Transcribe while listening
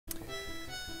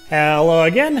Hello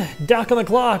again, Doc on the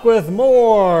clock with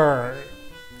more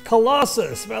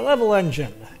Colossus by Level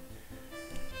Engine.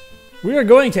 We are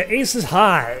going to Aces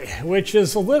High, which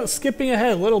is a little skipping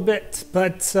ahead a little bit,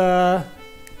 but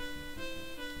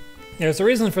there's a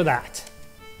reason for that.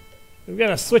 We've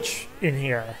got a switch in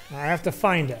here. I have to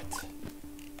find it.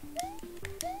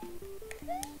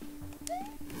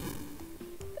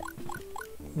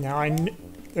 Now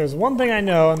there's one thing I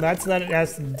know, and that's that it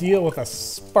has to deal with a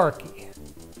Sparky.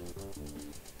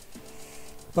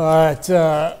 But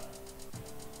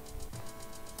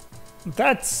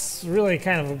that's really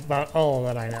kind of about all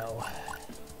that I know.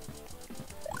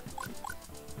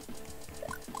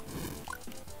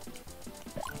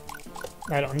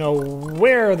 I don't know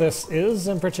where this is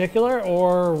in particular,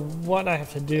 or what I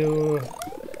have to do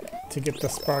to get the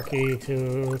Sparky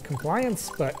to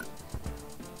compliance, but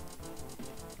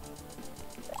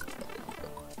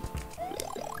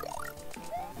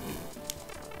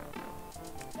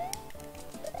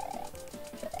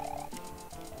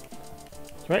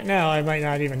right now, I might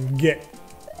not even get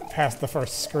past the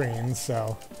first screen,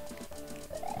 so...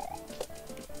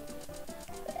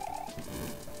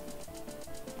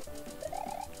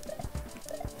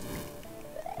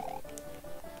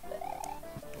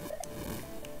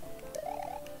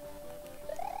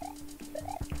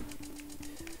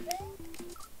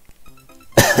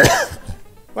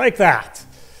 like that. That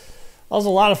was a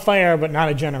lot of fire, but not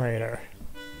a generator.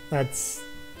 That's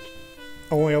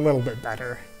only a little bit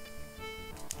better.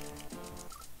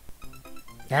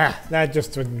 Ah, that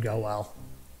just didn't go well.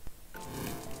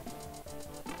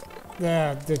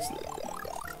 Yeah,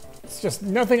 it's just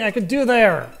nothing I could do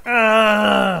there.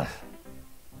 Ah!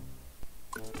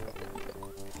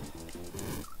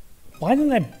 Why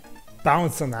didn't I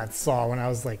bounce on that saw when I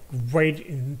was like right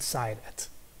inside it?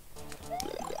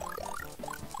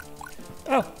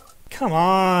 Oh, come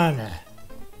on!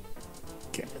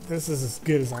 Okay, this is as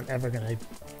good as I'm ever gonna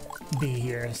be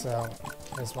here, so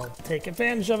might as well take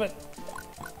advantage of it.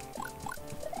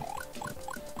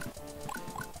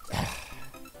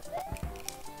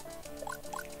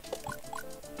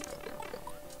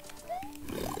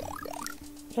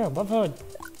 Yeah, I love how it,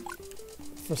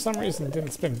 for some reason, it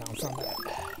didn't spin bounce on that.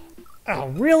 Oh,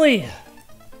 really?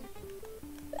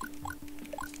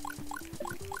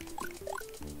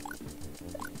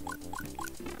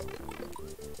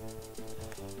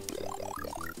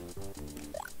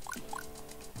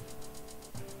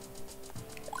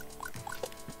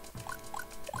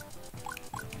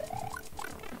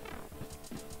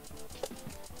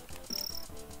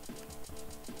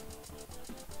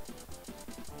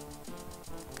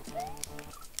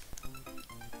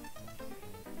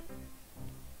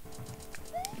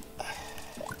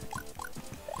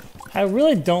 I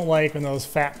really don't like when those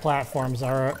fat platforms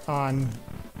are on...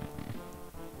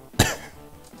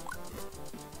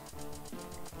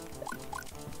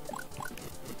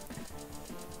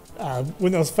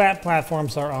 when those fat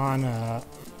platforms are on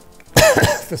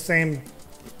the same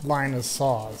line as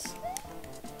saws.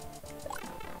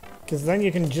 Because then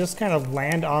you can just kind of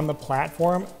land on the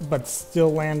platform, but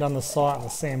still land on the saw at the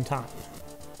same time.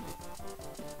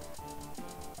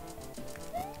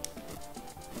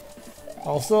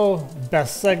 Also,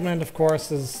 best segment, of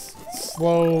course, is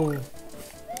slow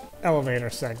elevator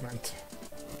segment.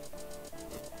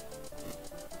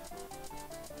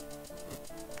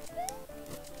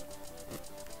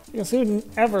 Because who would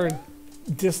ever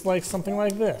dislike something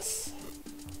like this?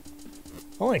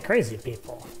 Only crazy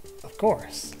people, of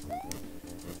course.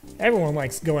 Everyone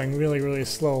likes going really, really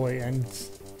slowly and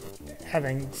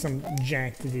having some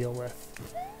jank to deal with.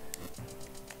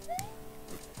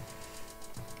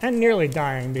 And nearly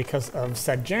dying because of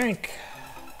said jank.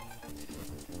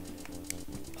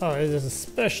 Oh, it is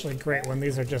especially great when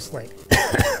these are just like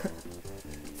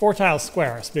 4-tile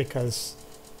squares, because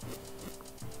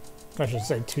I should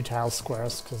say 2-tile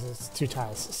squares because it's 2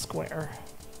 tiles square.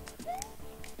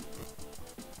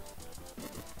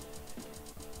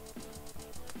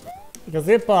 Because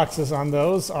the hitboxes on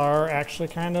those are actually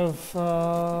kind of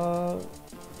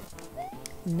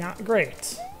not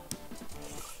great.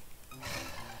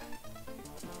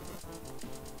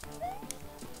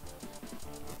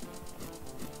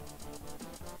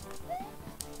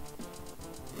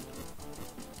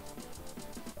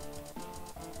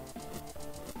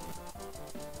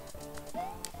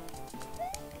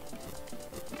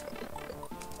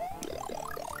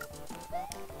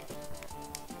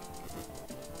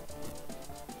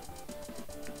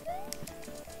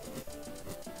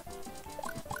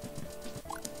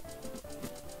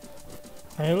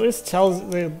 It at least tells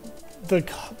the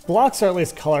blocks are at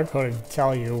least color coded to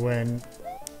tell you when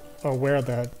or where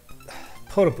the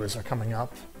potaboos are coming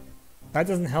up. That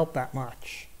doesn't help that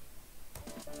much.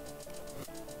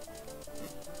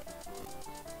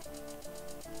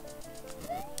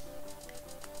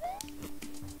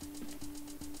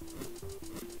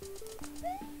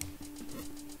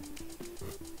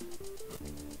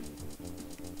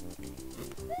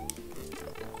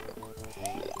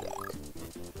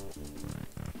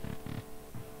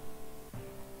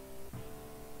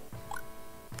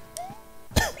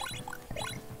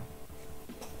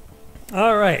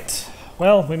 All right,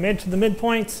 well, we made it to the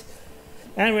midpoint,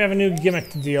 and we have a new gimmick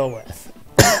to deal with.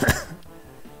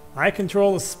 I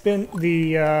control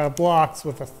the blocks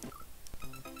with a...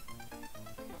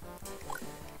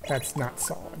 That's not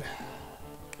solid.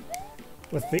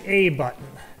 With the A button.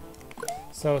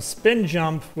 So spin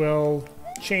jump will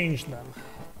change them.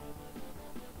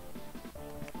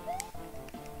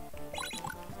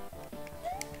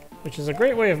 Which is a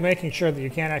great way of making sure that you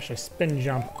can't actually spin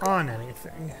jump on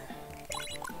anything.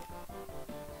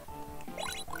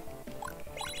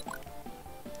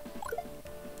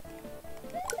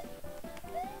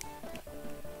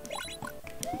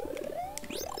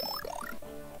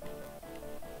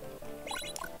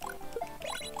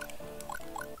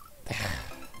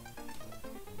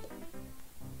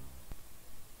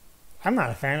 I'm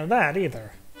not a fan of that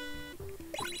either.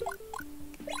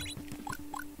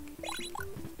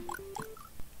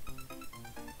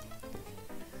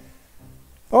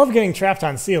 I love getting trapped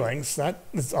on ceilings. That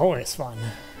is always fun.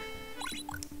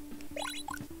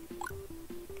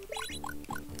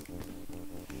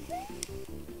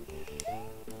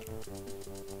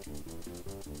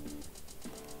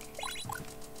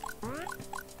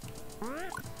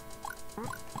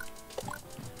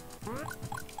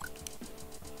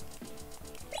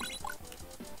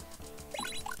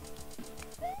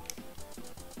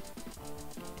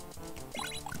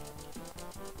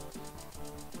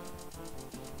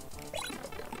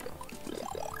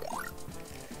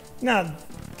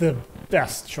 Not the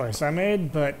best choice I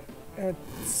made, but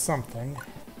it's something.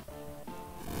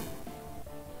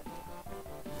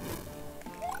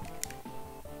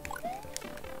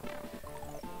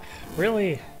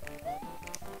 Really?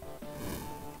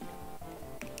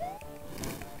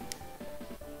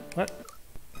 What?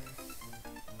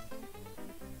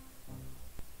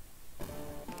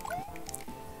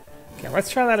 Okay, let's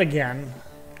try that again.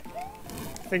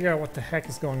 Figure out what the heck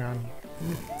is going on.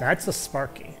 That's a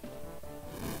Sparky.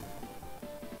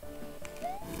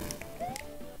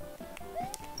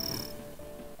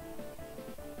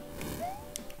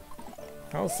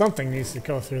 Well, something needs to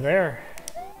go through there.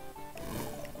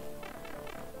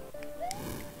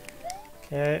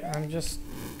 Okay, I'm just...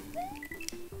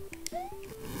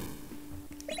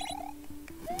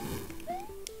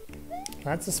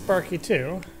 That's a Sparky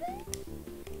too.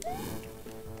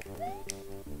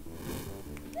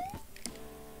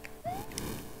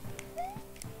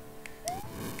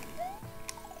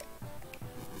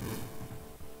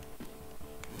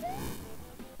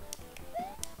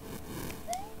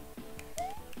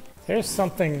 There's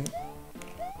something...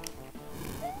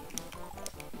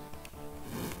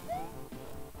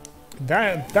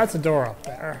 That's a door up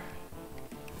there.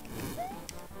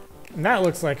 And that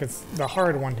looks like it's the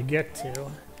hard one to get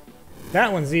to.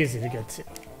 That one's easy to get to.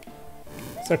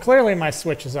 So clearly my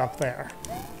switch is up there.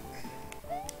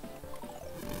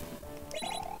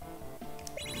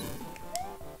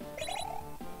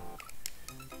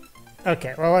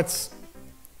 Okay, well let's...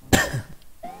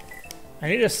 I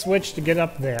need a switch to get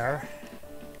up there.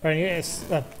 But I need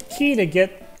a key to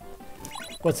get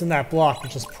what's in that block,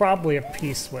 which is probably a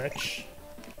P switch.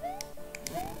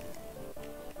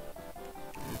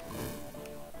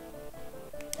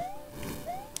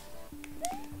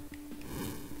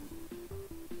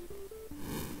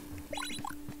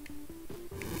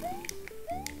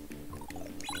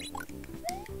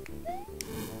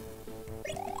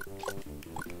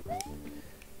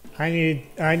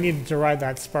 I need to ride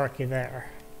that Sparky there.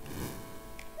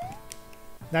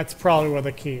 That's probably where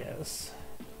the key is.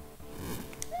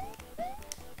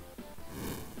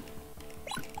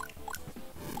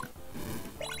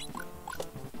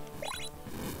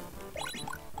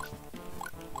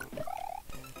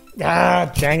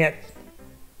 Ah, dang it.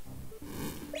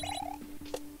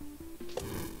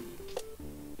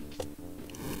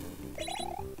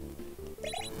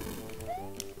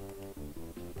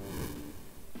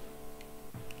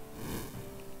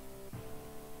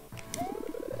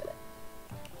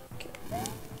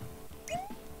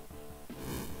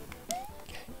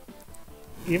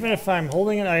 Even if I'm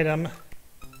holding an item,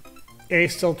 A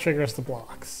still triggers the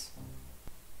blocks.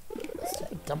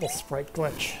 Stupid double sprite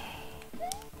glitch.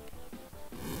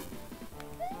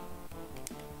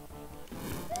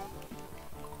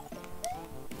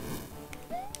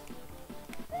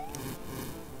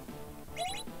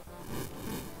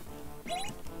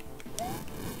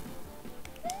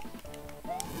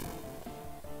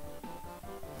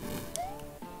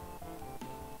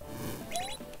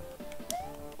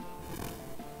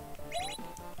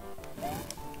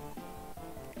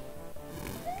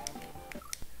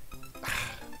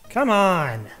 Come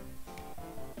on!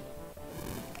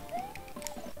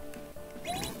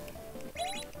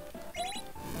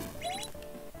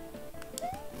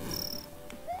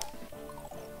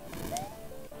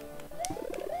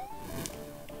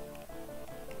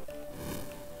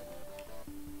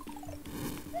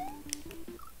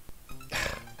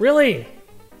 Really?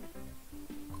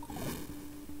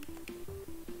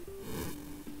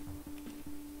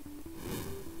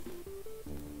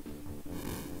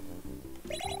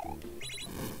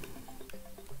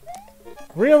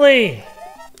 Really?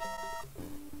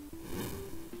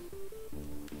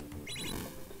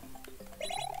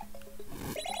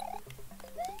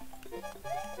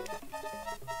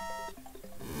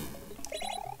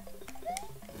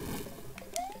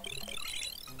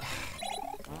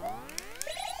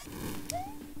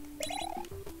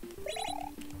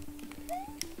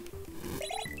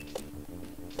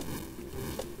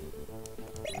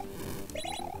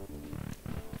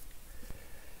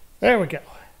 There we go.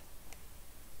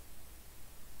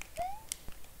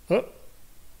 Oh.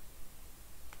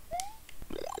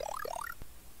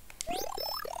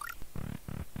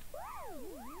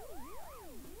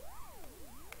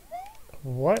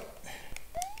 What?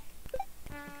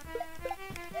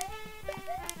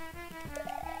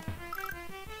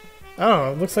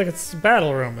 Oh, it looks like it's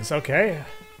battle rooms. Okay.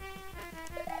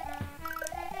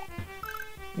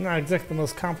 Not exactly the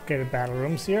most complicated battle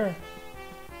rooms here.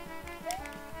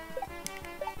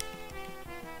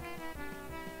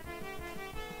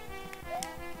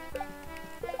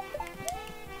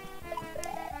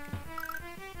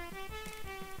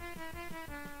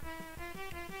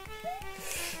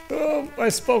 Oh, I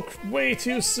spoke way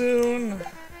too soon.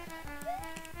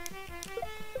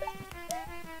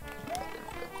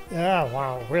 Yeah,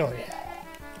 wow, really?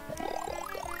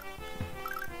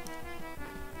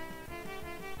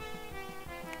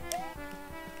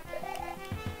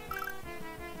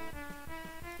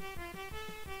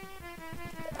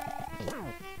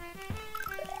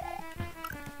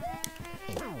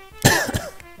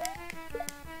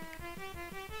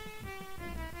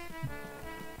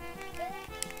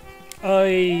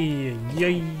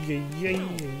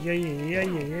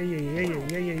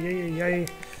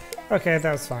 Okay,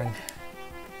 that was fine.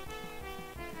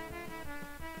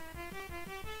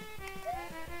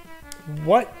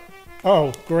 What?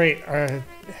 Oh, great. I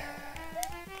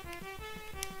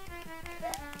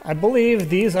believe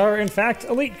these are, in fact,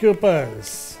 Elite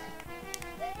Koopas.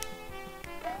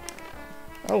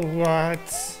 Oh,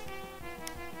 what?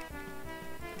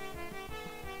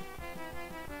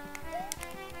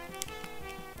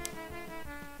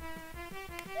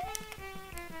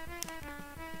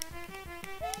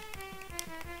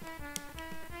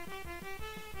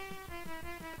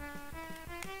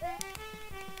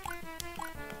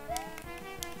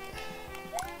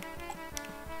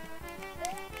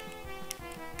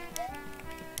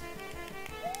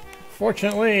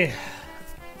 Fortunately,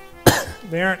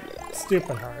 they aren't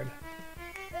stupid hard.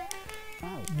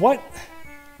 What?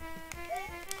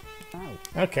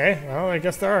 Okay, well, I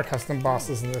guess there are custom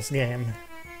bosses in this game.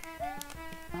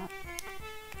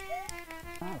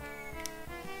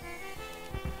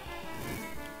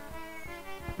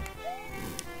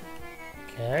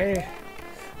 Okay.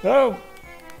 Oh!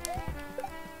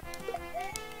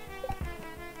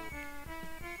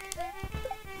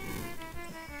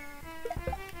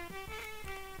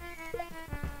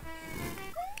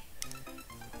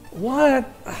 What?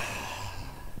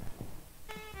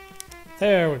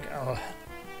 There we go.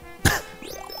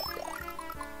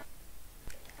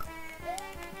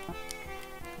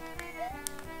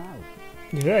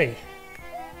 Yay.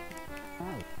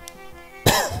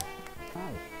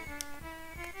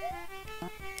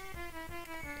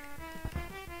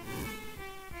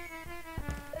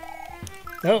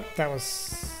 Nope, that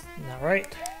was not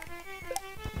right.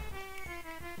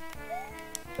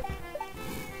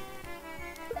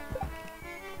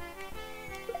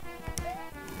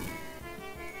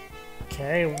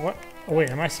 Okay, what? Oh, wait,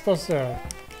 am I supposed to...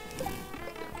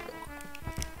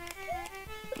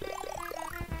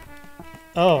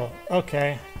 Oh,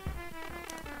 okay.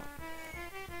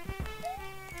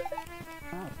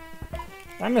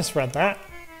 I misread that.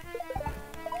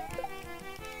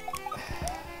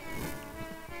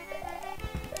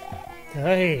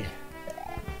 Hey.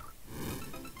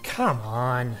 Come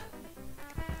on.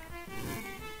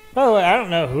 By the way, I don't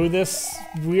know who this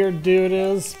weird dude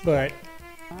is, but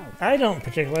I don't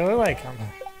particularly like him.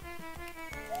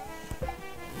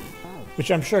 Which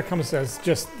I'm sure comes as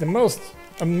just the most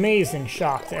amazing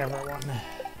shock to everyone.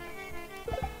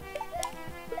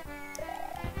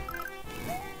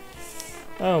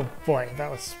 Oh boy, that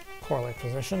was poorly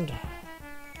positioned.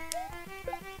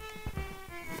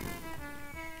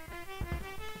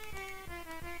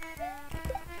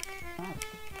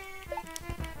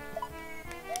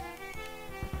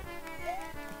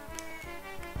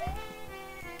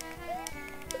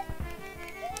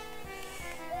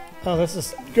 Oh, this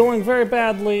is going very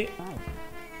badly.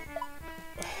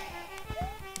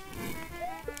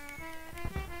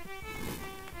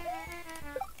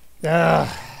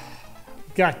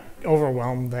 Got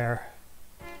overwhelmed there.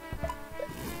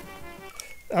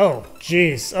 Oh,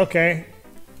 jeez. Okay.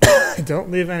 Don't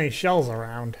leave any shells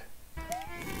around.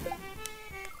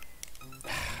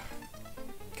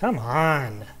 Come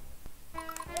on.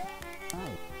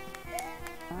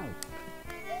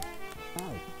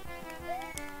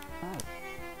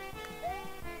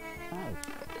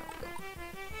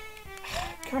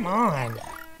 Come on.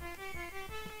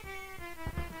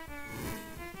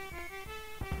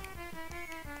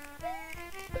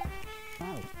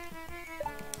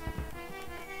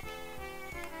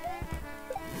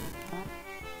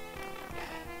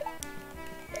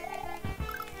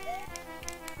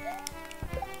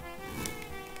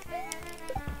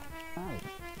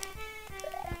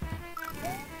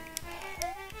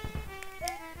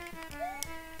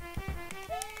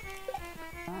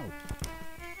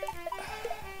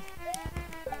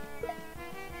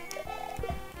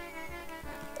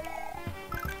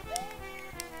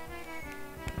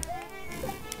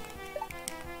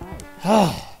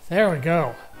 Oh, there we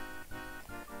go.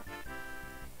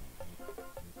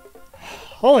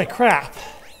 Holy crap.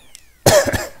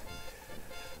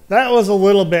 That was a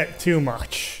little bit too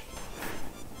much.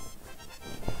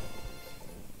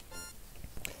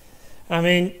 I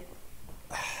mean,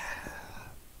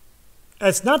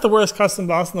 it's not the worst custom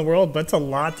boss in the world, but it's a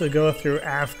lot to go through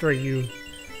after you've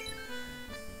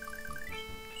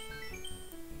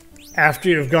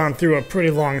gone through a pretty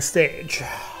long stage.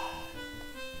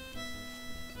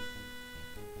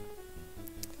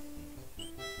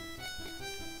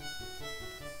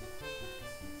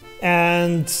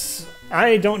 And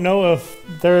I don't know if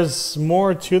there's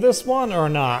more to this one or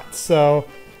not, so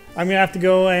I'm gonna have to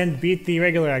go and beat the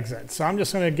regular exit. So I'm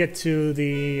just gonna get to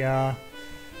the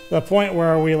point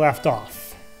where we left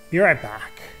off. Be right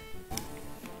back.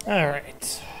 All right.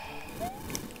 This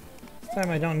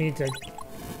time I don't need to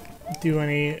do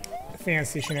any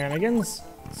fancy shenanigans,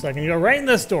 so I can go right in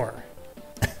this door.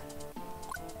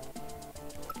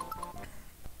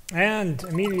 And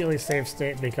immediately save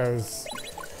state because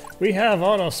we have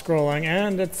auto-scrolling,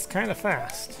 and it's kind of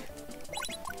fast.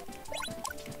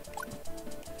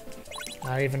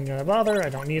 Not even gonna bother, I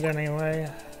don't need it anyway.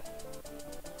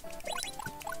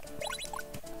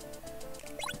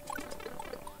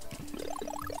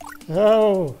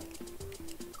 Oh!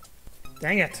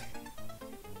 Dang it.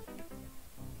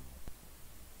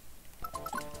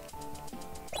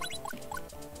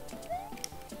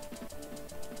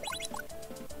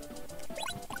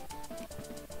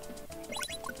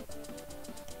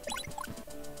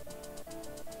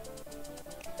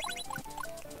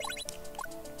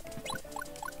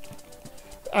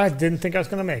 I didn't think I was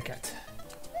going to make it.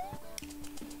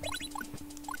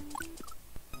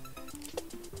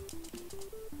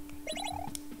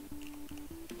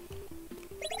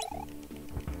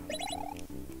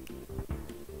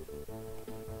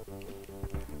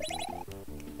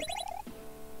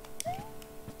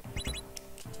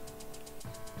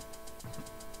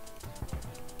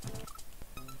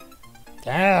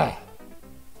 Ah!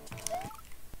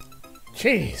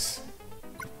 Jeez!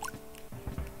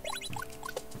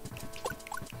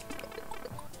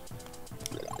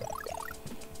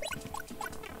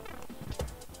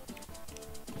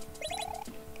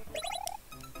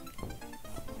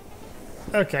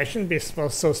 Okay, I shouldn't be so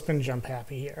spin jump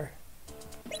happy here.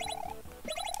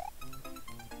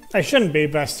 I shouldn't be,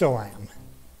 but I still am.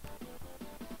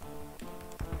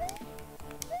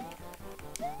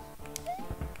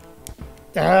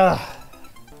 Ah.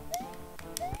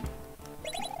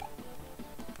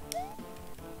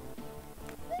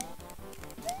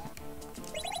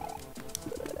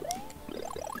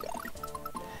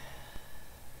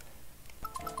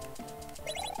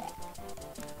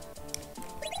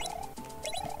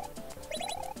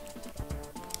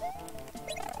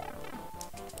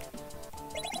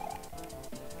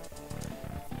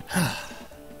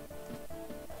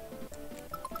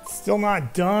 Still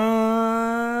not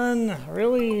done?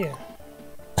 Really?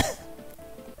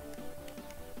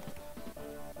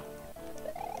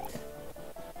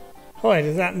 Boy,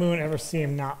 does that moon ever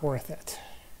seem not worth it?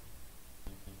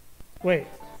 Wait.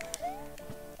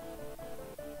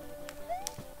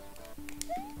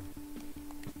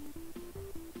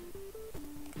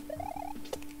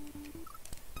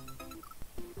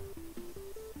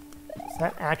 Is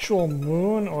that actual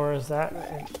moon, or is that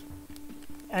an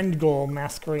end goal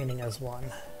masquerading as one?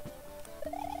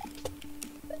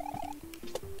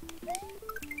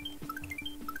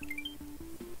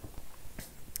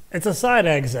 It's a side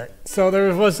exit, so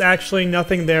there was actually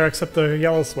nothing there except the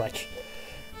yellow switch.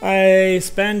 I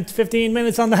spent 15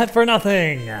 minutes on that for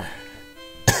nothing.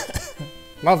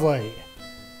 Lovely.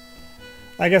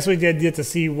 I guess we did get to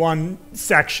see one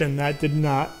section that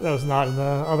was not in the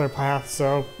other path,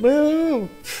 so woo!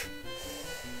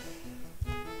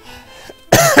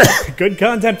 Good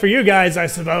content for you guys, I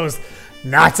suppose.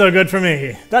 Not so good for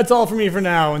me. That's all for me for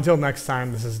now. Until next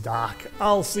time, this is Doc.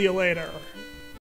 I'll see you later.